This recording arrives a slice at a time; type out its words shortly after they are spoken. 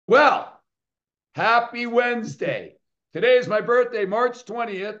Well, happy Wednesday. Today is my birthday, March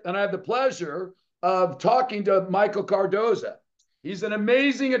 20th, and I have the pleasure of talking to Michael Cardoza. He's an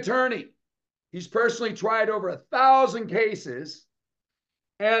amazing attorney. He's personally tried over 1,000 cases,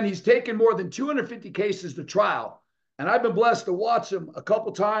 and he's taken more than 250 cases to trial. And I've been blessed to watch him a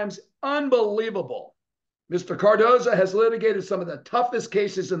couple times. Unbelievable. Mr. Cardoza has litigated some of the toughest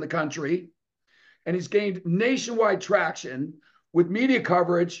cases in the country, and he's gained nationwide traction with media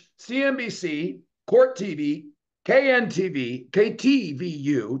coverage, CNBC, Court TV, KNTV,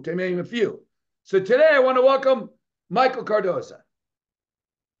 KTVU, to name a few. So today I want to welcome Michael Cardoza.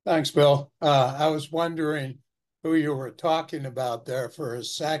 Thanks, Bill. I was wondering who you were talking about there for a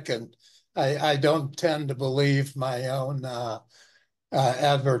second. I don't tend to believe my own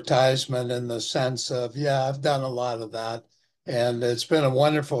advertisement in the sense of, yeah, I've done a lot of that, and it's been a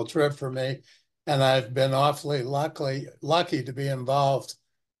wonderful trip for me. And I've been awfully lucky to be involved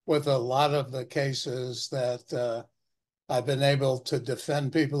with a lot of the cases that I've been able to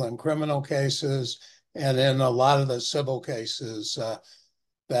defend people in criminal cases and in a lot of the civil cases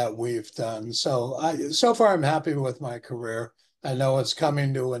that we've done. So far, I'm happy with my career. I know it's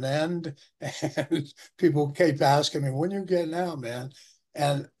coming to an end, and people keep asking me, when you getting out, man?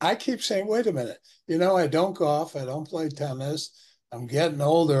 And I keep saying, wait a minute, I don't golf, I don't play tennis. I'm getting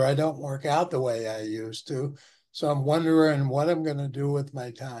older. I don't work out the way I used to. So I'm wondering what I'm going to do with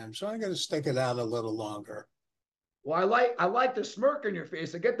my time. So I'm going to stick it out a little longer. Well, I like the smirk on your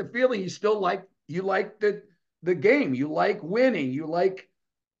face. I get the feeling you like the game. You like winning. You like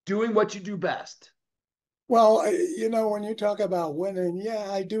doing what you do best. Well, when you talk about winning,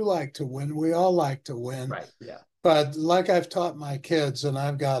 yeah, I do like to win. We all like to win. Right. Yeah. But like I've taught my kids, and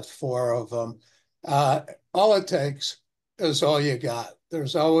I've got 4 of them, all it takes is all you got.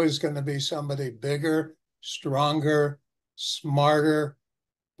 There's always going to be somebody bigger, stronger, smarter.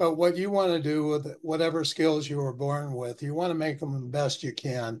 But what you want to do with whatever skills you were born with, you want to make them the best you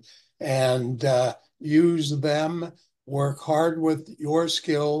can and use them, work hard with your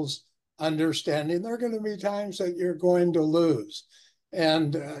skills, understanding there are going to be times that you're going to lose.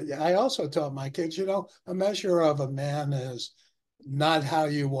 And I also taught my kids, a measure of a man is not how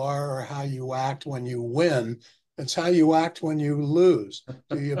you are or how you act when you win. It's how you act when you lose.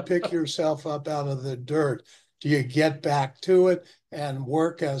 Do you pick yourself up out of the dirt? Do you get back to it and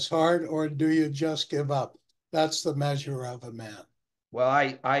work as hard, or do you just give up? That's the measure of a man. Well,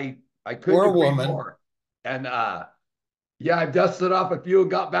 I couldn't agree more. And yeah, I've dusted off a few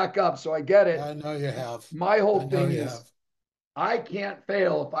and got back up, so I get it. I know you have. My whole thing is I can't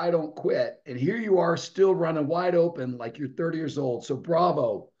fail if I don't quit. And here you are still running wide open like you're 30 years old. So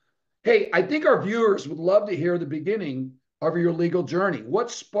bravo. Hey, I think our viewers would love to hear the beginning of your legal journey.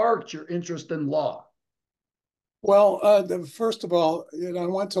 What sparked your interest in law? Well, first of all, I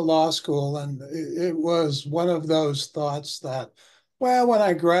went to law school, and it was one of those thoughts that, well, when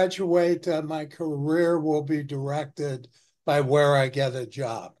I graduate, my career will be directed by where I get a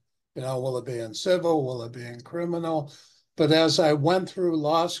job. Will it be in civil? Will it be in criminal? But as I went through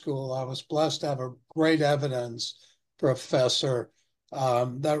law school, I was blessed to have a great evidence professor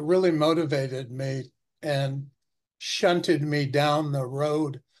that really motivated me and shunted me down the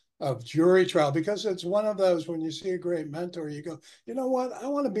road of jury trial, because it's one of those, when you see a great mentor, you go, you know what, I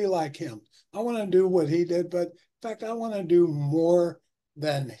want to be like him. I want to do what he did, but in fact, I want to do more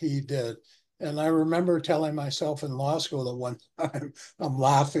than he did. And I remember telling myself in law school that one time, I'm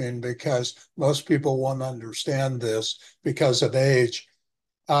laughing because most people won't understand this because of age.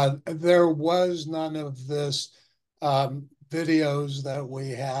 There was none of this videos that we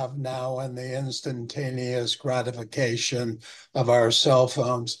have now and the instantaneous gratification of our cell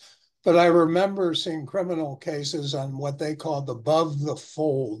phones. But I remember seeing criminal cases on what they called above the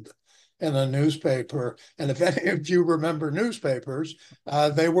fold in a newspaper. And if any of you remember newspapers,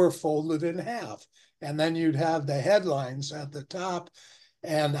 they were folded in half. And then you'd have the headlines at the top.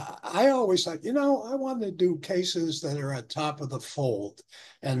 And I always thought, I want to do cases that are at top of the fold.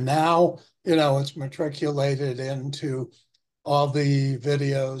 And now, it's matriculated into all the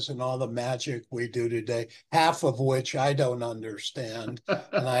videos and all the magic we do today, half of which I don't understand.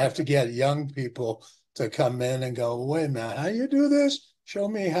 And I have to get young people to come in and go, wait a minute, how you do this? Show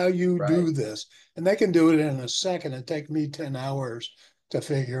me how you do this. And they can do it in a second. It take me 10 hours to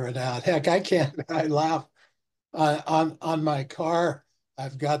figure it out. Heck, I laugh on my car.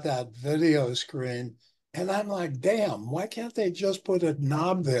 I've got that video screen. And I'm like, damn, why can't they just put a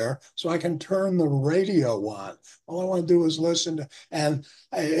knob there so I can turn the radio on? All I want to do is listen to, and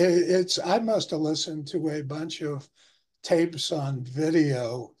I must have listened to a bunch of tapes on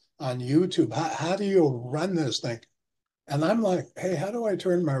video on YouTube. How do you run this thing? And I'm like, hey, how do I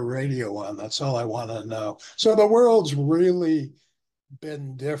turn my radio on? That's all I want to know. So the world's really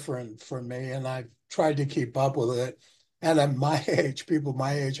been different for me, and I've tried to keep up with it. And at my age, people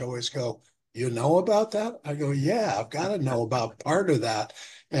my age always go, you know about that? I go, yeah, I've got to know about part of that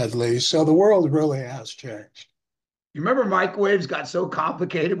at least. So the world really has changed. You remember microwaves got so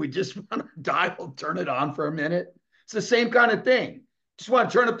complicated, we just want to dial, turn it on for a minute. It's the same kind of thing. Just want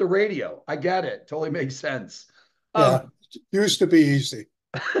to turn up the radio. I get it. Totally makes sense. Yeah, Um, used to be easy.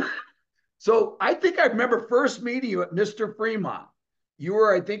 so I think I remember first meeting you at Mr. Fremont. You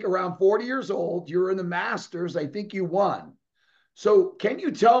were, I think, around 40 years old. You were in the Masters. I think you won. So can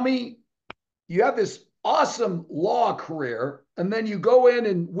you tell me, you have this awesome law career, and then you go in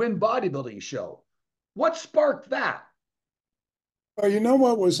and win bodybuilding show. What sparked that? Well, you know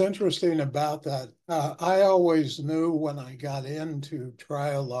what was interesting about that? I always knew when I got into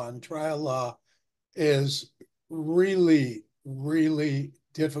trial law, and trial law is really, really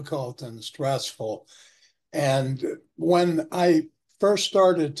difficult and stressful. And when I first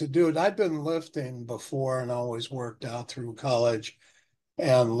started to do it, I'd been lifting before and always worked out through college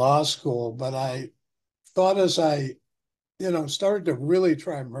and law school. But I thought as I, started to really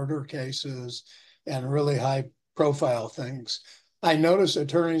try murder cases and really high profile things, I noticed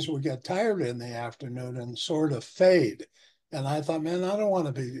attorneys would get tired in the afternoon and sort of fade. And I thought, man, I don't want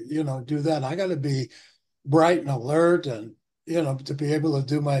to be, do that. I got to be bright and alert and, to be able to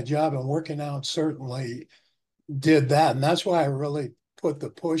do my job. And working out certainly did that. And that's why I really put the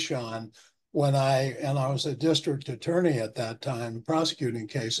push on and I was a district attorney at that time, prosecuting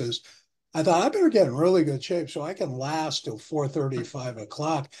cases. I thought I better get in really good shape so I can last till 4:30, 5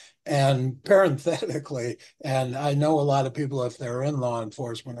 o'clock. And parenthetically, and I know a lot of people, if they're in law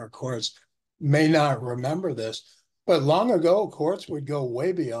enforcement or courts, may not remember this, but long ago, courts would go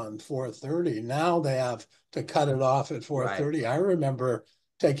way beyond 4:30. Now they have to cut it off at Right. 4:30. I remember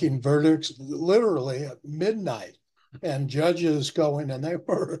taking verdicts literally at midnight and judges going, and they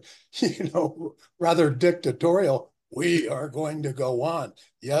were, rather dictatorial. We are going to go on.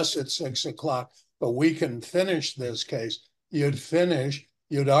 Yes, it's 6 o'clock, but we can finish this case. You'd finish,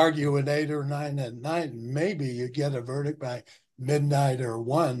 you'd argue at 8 or 9 at night, and maybe you get a verdict by midnight or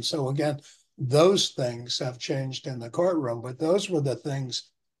 1. So again, those things have changed in the courtroom, but those were the things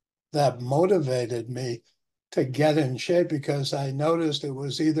that motivated me to get in shape, because I noticed it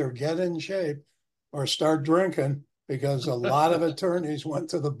was either get in shape or start drinking, because a lot of attorneys went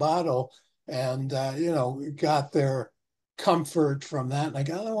to the bottle and, got their comfort from that. And I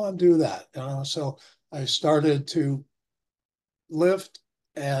got, I don't want to do that, So I started to lift.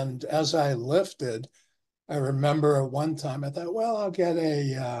 And as I lifted, I remember at one time I thought, well, I'll get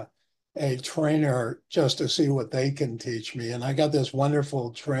a trainer just to see what they can teach me. And I got this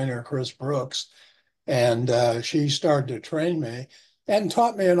wonderful trainer, Chris Brooks, and she started to train me and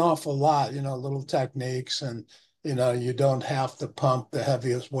taught me an awful lot, little techniques. And, you don't have to pump the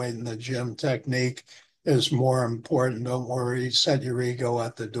heaviest weight in the gym. Technique is more important. Don't worry, set your ego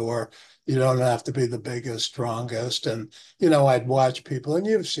at the door. You don't have to be the biggest, strongest. And, I'd watch people, and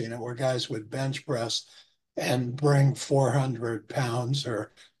you've seen it, where guys would bench press and bring 400 pounds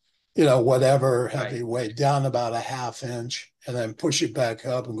or, whatever Right. heavy weight down about a half inch and then push it back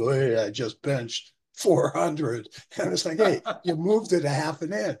up and go, hey, I just benched 400. And it's like, hey, you moved it a half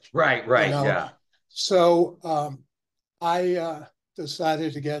an inch, Right, you right, know? yeah. So I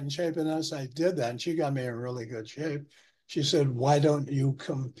decided to get in shape. And as I did that, and she got me in really good shape, she said, why don't you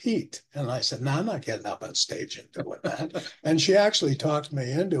compete? And I said, no, I'm not getting up on stage and doing that. And she actually talked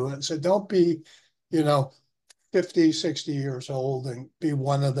me into it and said, don't be, you know, 50, 60 years old and be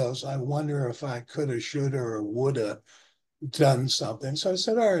one of those. I wonder if I could have, should have, or would have done something. So I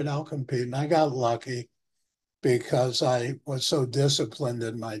said, all right, I'll compete. And I got lucky because I was so disciplined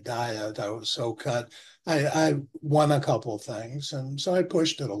in my diet. I was so cut. I won a couple things. And so I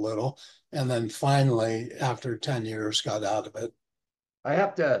pushed it a little. And then finally, after 10 years, got out of it. I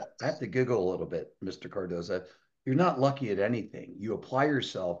have to giggle a little bit, Mr. Cardoza. You're not lucky at anything. You apply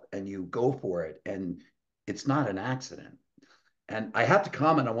yourself and you go for it, and it's not an accident. And I have to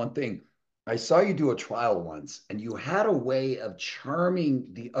comment on one thing. I saw you do a trial once, and you had a way of charming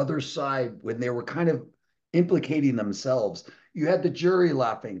the other side when they were kind of implicating themselves. You had the jury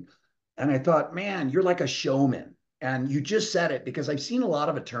laughing. And I thought, man, you're like a showman. And you just said it, because I've seen a lot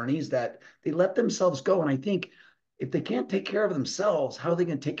of attorneys that they let themselves go. And I think if they can't take care of themselves, how are they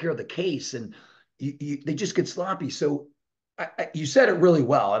going to take care of the case? And they just get sloppy. So you said it really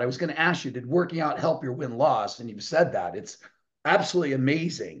well. And I was going to ask you, did working out help your win loss? And you've said that. It's absolutely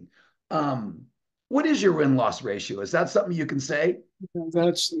amazing. Um, what is your win loss ratio? Is that something you can say?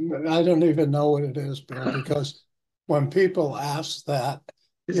 That's, I don't even know what it is, Bill, because when people ask that,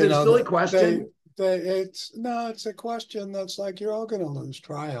 Is it a silly they, question? it's a question that's like, you're all going to lose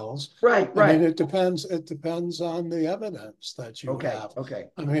trials. Right, I mean, right. it depends on the evidence that you Okay, have. okay.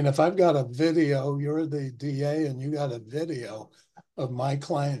 I mean, if I've got a video, you're the DA and you got a video of my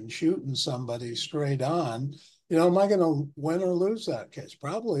client shooting somebody straight on, am I going to win or lose that case?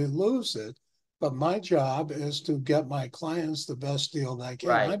 Probably lose it. But my job is to get my clients the best deal they can.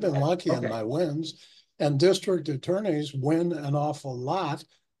 Right, I've been right. lucky in Okay. my wins, and district attorneys win an awful lot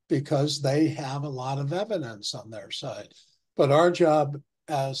because they have a lot of evidence on their side. But our job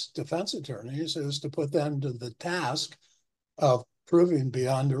as defense attorneys is to put them to the task of proving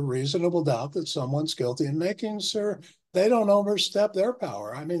beyond a reasonable doubt that someone's guilty and making sure they don't overstep their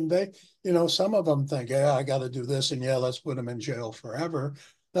power. I mean, some of them think, yeah, I got to do this, and yeah, let's put them in jail forever.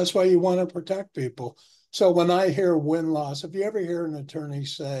 That's why you want to protect people. So when I hear win-loss, if you ever hear an attorney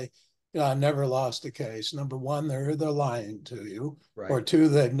say, I never lost a case, number one, they're lying to you, Right. or two,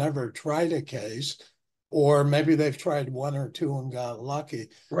 they've never tried a case, or maybe they've tried one or two and got lucky.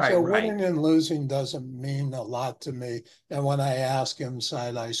 Right, So right. winning and losing doesn't mean a lot to me. And when I ask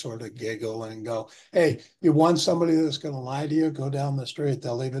inside, I sort of giggle and go, hey, you want somebody that's going to lie to you? Go down the street.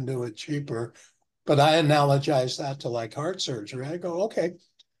 They'll even do it cheaper. But I analogize that to like heart surgery. I go, okay,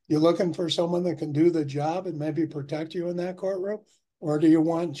 you're looking for someone that can do the job and maybe protect you in that courtroom? Or do you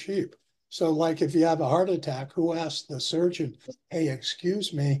want cheap? So like if you have a heart attack, who asks the surgeon, hey,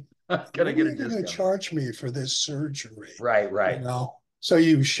 excuse me, Gonna what are get a you going to discount. charge me for this surgery? Right, right. So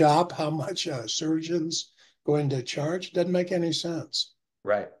you shop how much a surgeon's going to charge. Doesn't make any sense.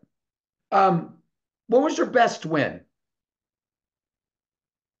 Right. Um, what was your best win?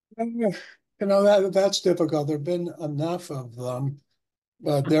 That's difficult. There've been enough of them,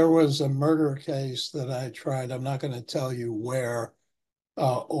 but there was a murder case that I tried. I'm not going to tell you where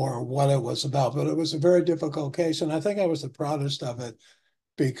or what it was about, but it was a very difficult case, and I think I was the proudest of it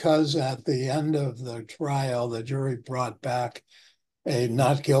because at the end of the trial, the jury brought back a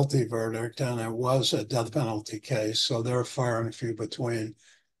not guilty verdict, and it was a death penalty case, so they're far and few between.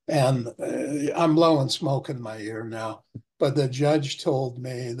 And I'm blowing smoke in my ear now, but the judge told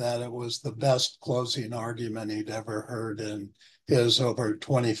me that it was the best closing argument he'd ever heard in his over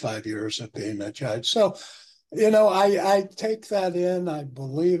 25 years of being a judge. So, I take that in, I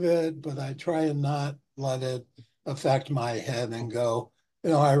believe it, but I try and not let it affect my head and go,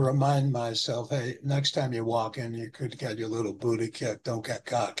 I remind myself, hey, next time you walk in, you could get your little booty kicked. Don't get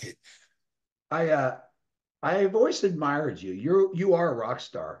cocky. I uh I've always admired you. You are a rock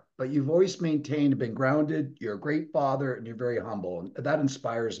star, but you've always maintained and been grounded. You're a great father and you're very humble. And that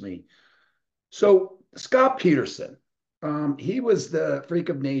inspires me. So Scott Peterson, he was the freak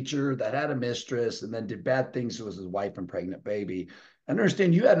of nature that had a mistress and then did bad things to his wife and pregnant baby. I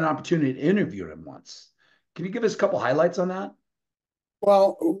understand you had an opportunity to interview him once. Can you give us a couple highlights on that?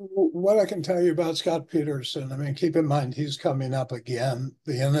 Well, what I can tell you about Scott Peterson, I mean, keep in mind he's coming up again.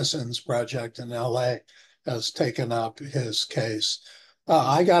 The Innocence Project in LA has taken up his case.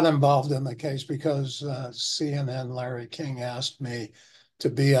 I got involved in the case because CNN Larry King asked me to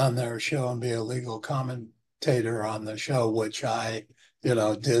be on their show and be a legal commentator on the show, which I,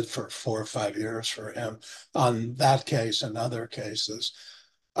 did for 4 or 5 years for him on that case and other cases.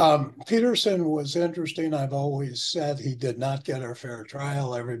 Peterson was interesting. I've always said he did not get a fair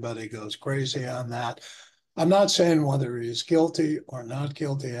trial. Everybody goes crazy on that. I'm not saying whether he's guilty or not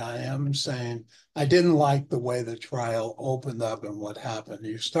guilty. I am saying I didn't like the way the trial opened up and what happened.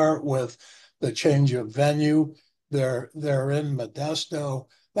 You start with the change of venue. They're in Modesto.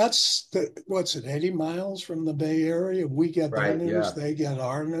 That's what's it, 80 miles from the Bay Area. We get their Right. news, Yeah. they get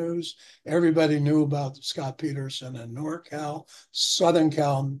our news. Everybody knew about Scott Peterson in NorCal, Southern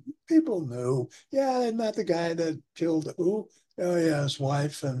Cal. People knew. Yeah, isn't that the guy that killed who? Oh yeah, his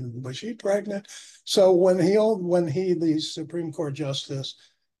wife, and was she pregnant? So the Supreme Court justice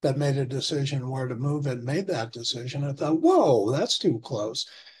that made a decision where to move it made that decision, I thought, whoa, that's too close.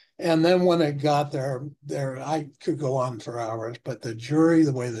 And then when it got there, I could go on for hours, but the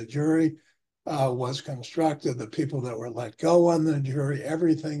way the jury was constructed, the people that were let go on the jury,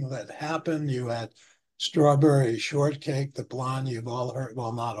 everything that happened, you had Strawberry Shortcake, the blonde, you've all heard,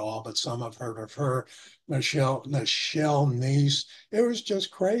 well, not all, but some have heard of her, Michelle Niece. It was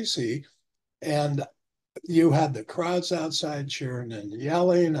just crazy. And you had the crowds outside cheering and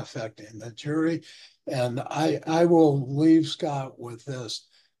yelling, affecting the jury. And I will leave Scott with this.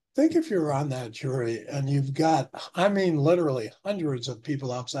 Think if you're on that jury and you've got, I mean, literally hundreds of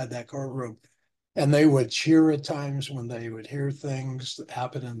people outside that courtroom, and they would cheer at times when they would hear things that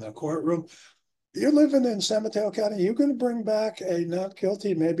happen in the courtroom. You're living in San Mateo County. You're going to bring back a not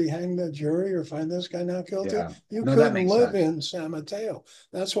guilty, maybe hang the jury or find this guy not guilty. Yeah. You No, that couldn't makes live sense. in San Mateo.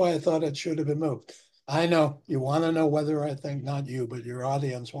 That's why I thought it should have been moved. I know you want to know whether I think, not you, but your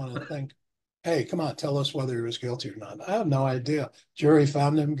audience want to think, hey, come on, tell us whether he was guilty or not. I have no idea. Jury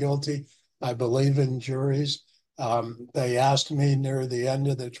found him guilty. I believe in juries. They asked me near the end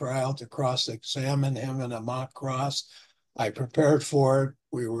of the trial to cross-examine him in a mock cross. I prepared for it.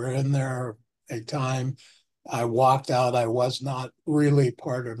 We were in there a time. I walked out. I was not really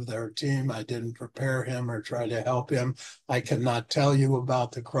part of their team. I didn't prepare him or try to help him. I cannot tell you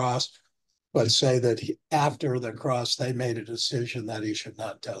about the cross, but say that after the cross, they made a decision that he should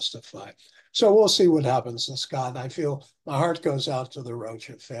not testify. So we'll see what happens to Scott. I feel my heart goes out to the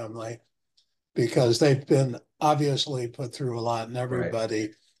Rocha family because they've been obviously put through a lot, and Right. everybody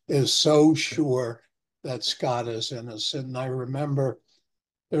is so sure that Scott is innocent. And I remember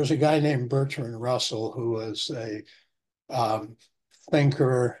there's a guy named Bertrand Russell who was a um,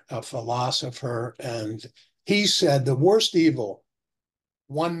 thinker, a philosopher, and he said the worst evil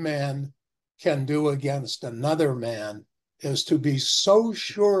one man can do against another man is to be so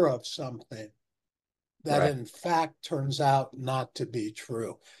sure of something that Right. in fact turns out not to be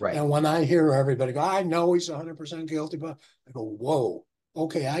true. Right. And when I hear everybody go, I know he's 100% guilty, but I go, whoa,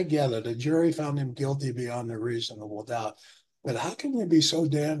 okay, I get it. A jury found him guilty beyond a reasonable doubt. But how can you be so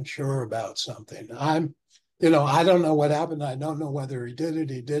damn sure about something? I don't know what happened. I don't know whether he did it,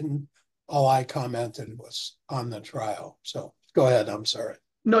 he didn't. All I commented was on the trial. So go ahead. I'm sorry.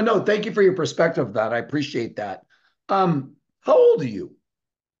 No, no, thank you for your perspective of that. I appreciate that. How old are you?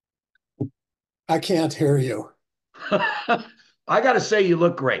 I can't hear you. I got to say, you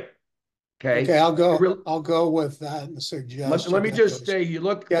look great. Okay. Okay, I'll I go. really, I'll go with that and suggest you let me just say, you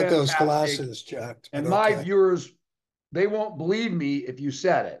look get those fantastic. glasses checked. But And my okay, viewers, they won't believe me if you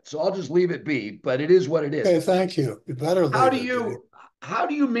said it. So I'll just leave it be, but it is what it is. okay, thank you. You better How leave do it be. you how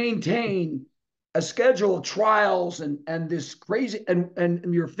do you maintain a schedule of trials and this crazy and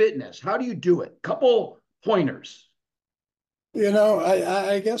your fitness? How do you do it? Couple pointers.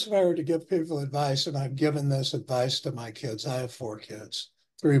 I guess if I were to give people advice, and I've given this advice to my kids, I have four kids,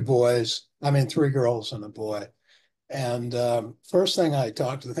 three boys. I mean, three girls and a boy. And first thing I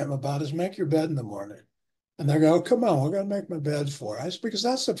talk to them about is make your bed in the morning. And they go, come on, we're going to make my bed for us. Because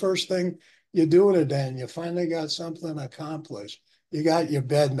that's the first thing you do in a day, and you finally got something accomplished. You got your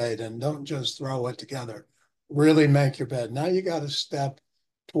bed made, and don't just throw it together. Really make your bed. Now you got to step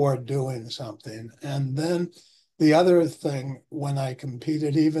toward doing something. And then the other thing, when I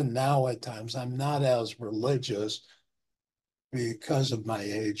competed, even now at times, I'm not as religious because of my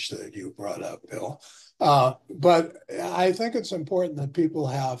age that you brought up, Bill. But I think it's important that people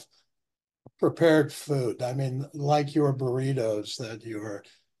have prepared food. I mean, like your burritos that you're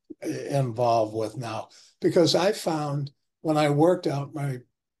involved with now, because I found when I worked out, my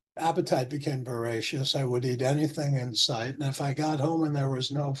appetite became voracious. I would eat anything in sight. And if I got home and there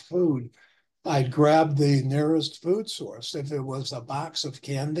was no food, I'd grab the nearest food source. If it was a box of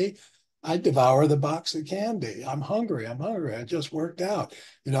candy, I'd devour the box of candy. I'm hungry. I'm hungry. I just worked out.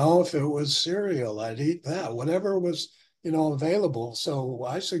 If it was cereal, I'd eat that, whatever was, available. So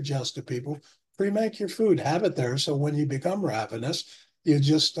I suggest to people, pre-make your food, have it there. So when you become ravenous, you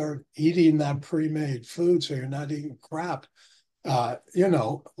just start eating that pre-made food. So you're not eating crap,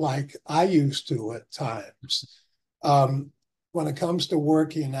 like I used to at times. Um, when it comes to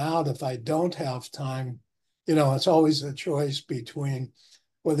working out, if I don't have time, it's always a choice between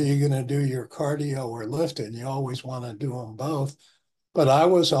whether you're going to do your cardio or lifting. You always want to do them both. But I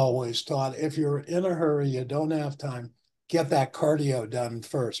was always taught if you're in a hurry, you don't have time, get that cardio done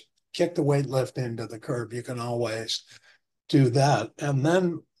first. Kick the weightlifting to the curb. You can always do that. And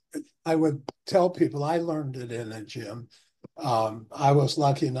then I would tell people I learned it in a gym. I was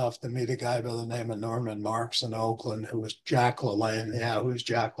lucky enough to meet a guy by the name of Norman Marks in Oakland who was Jack LaLanne. Yeah, who's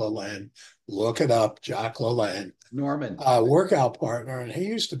Jack LaLanne? Look it up, Jack LaLanne. Norman. Workout partner, and he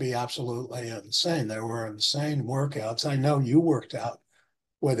used to be absolutely insane. There were insane workouts. I know you worked out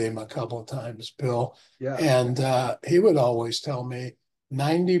with him a couple of times, Bill, Yeah. and he would always tell me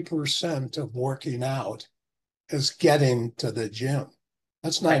 90% of working out is getting to the gym.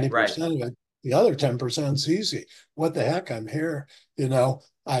 That's Right, right. 90% of it. The other 10% is easy. What the heck? I'm here.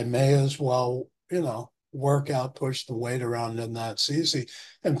 I may as well, work out, push the weight around, and that's easy.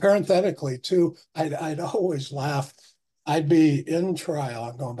 And parenthetically, too, I'd always laugh. I'd be in trial.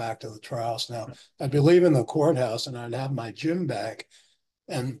 I'm going back to the trials now. I'd be leaving the courthouse and I'd have my gym bag.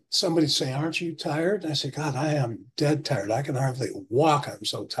 And somebody'd say, aren't you tired? And I say, God, I am dead tired. I can hardly walk. I'm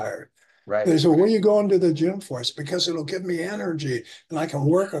so tired. Right. They say, what are you going to the gym for? It's because it'll give me energy and I can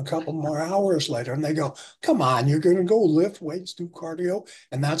work a couple more hours later. And they go, come on, you're going to go lift weights, do cardio,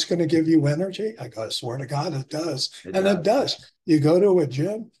 and that's going to give you energy? I go, I swear to God, it does. It And it does. does. You go to a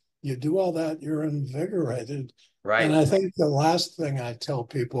gym, you do all that, you're invigorated. And Right. I think the last thing I tell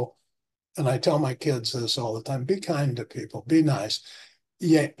people, and I tell my kids this all the time, be kind to people, be nice.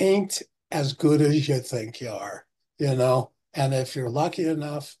 You ain't as good as you think you are, you know? And if you're lucky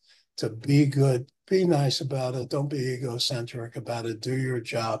enough to be good, be nice about it. Don't be egocentric about it. Do your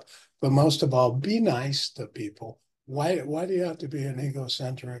job. But most of all, be nice to people. Why do you have to be an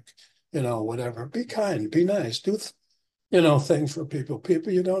egocentric, whatever? Be kind, be nice. Do, things for people.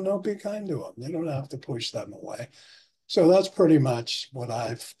 People you don't know, be kind to them. You don't have to push them away. So that's pretty much what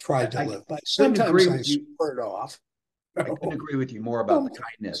I've tried to live by. Couldn't agree Sometimes I with you. squirt off. I couldn't agree with you more about the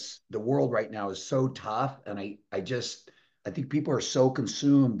kindness. The world right now is so tough, and I think people are so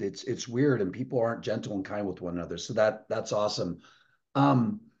consumed. It's weird, and people aren't gentle and kind with one another. So that's awesome.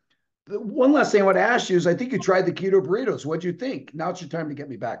 Um, the one last thing I want to ask you is, I think you tried the keto burritos. What'd you think? Now it's your time to get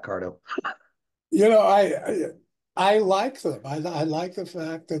me back, Cardo. You know, I like them. I like the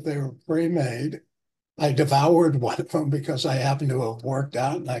fact that they were pre-made. I devoured one of them because I happened to have worked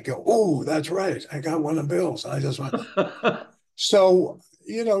out, and I go, oh, that's right. I got one of Bill's. And I just went, so,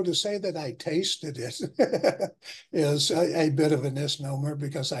 to say that I tasted it is a bit of a misnomer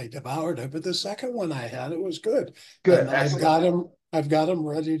because I devoured it. But the second one I had, it was good. Good. And I've got them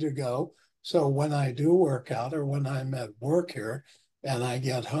ready to go. So when I do work out or when I'm at work here and I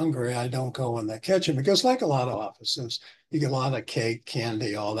get hungry, I don't go in the kitchen because, like a lot of offices, you get a lot of cake,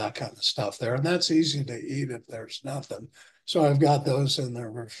 candy, all that kind of stuff there. And that's easy to eat if there's nothing. So I've got those in the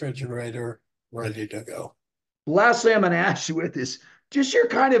refrigerator ready to go. Last thing I'm going to ask you with is just your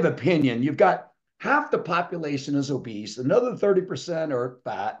kind of opinion. You've got half the population is obese, another 30% are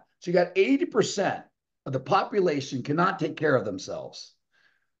fat. So you got 80% of the population cannot take care of themselves.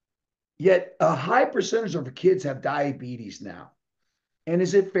 Yet a high percentage of kids have diabetes now. And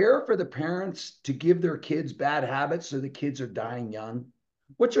is it fair for the parents to give their kids bad habits so the kids are dying young?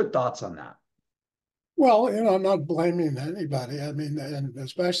 What's your thoughts on that? Well, I'm not blaming anybody. I mean, and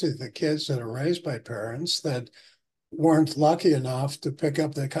especially the kids that are raised by parents that weren't lucky enough to pick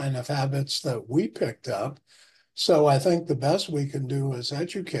up the kind of habits that we picked up. So I think the best we can do is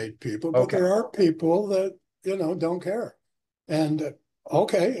educate people, but Okay. there are people that, don't care. And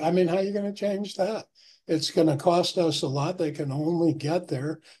okay, I mean, how are you going to change that? It's going to cost us a lot. They can only get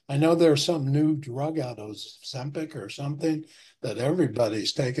there. I know there's some new drug out of Ozempic or something that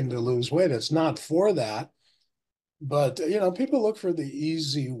everybody's taken to lose weight. It's not for that, but people look for the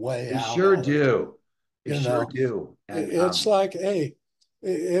easy way They out sure all the time. do. They sure do. And It's like, hey,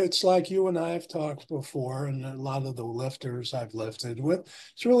 it's like you and I have talked before, and a lot of the lifters I've lifted with.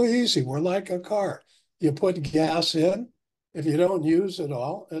 It's really easy. We're like a car. You put gas in. If you don't use it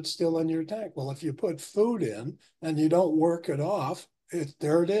all, it's still in your tank. Well, if you put food in and you don't work it off,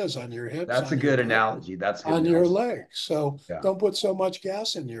 there it is on your hips, that's a on your good back, analogy. That's a good on your analogy. legs. So Yeah. don't put so much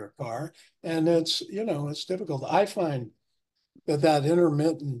gas in your car. And it's difficult. I find that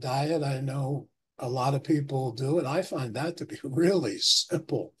intermittent diet, I know a lot of people do it. I find that to be really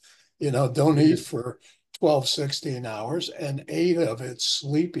simple. Don't eat for 12, 16 hours, and 8 of it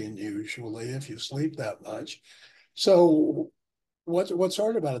sleeping usually, if you sleep that much. So what's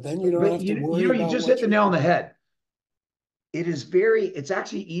hard about it? Then you don't But have to worry you about just hit what the you nail on the head. It's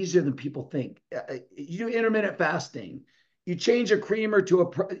actually easier than people think. You do intermittent fasting, you change a creamer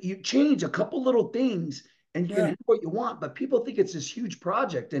you change a couple little things and you can yeah, have what you want, but people think it's this huge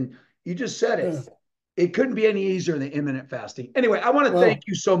project. And you just said yeah. it. It couldn't be any easier than intermittent fasting. Anyway, I want to thank Well,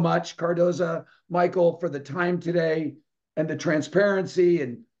 you so much, Cardoza, Michael, for the time today and the transparency.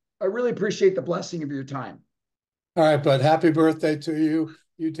 And I really appreciate the blessing of your time. all right, but happy birthday to you.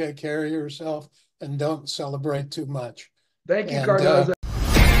 You take care of yourself and don't celebrate too much. Thank you, And Cardoza.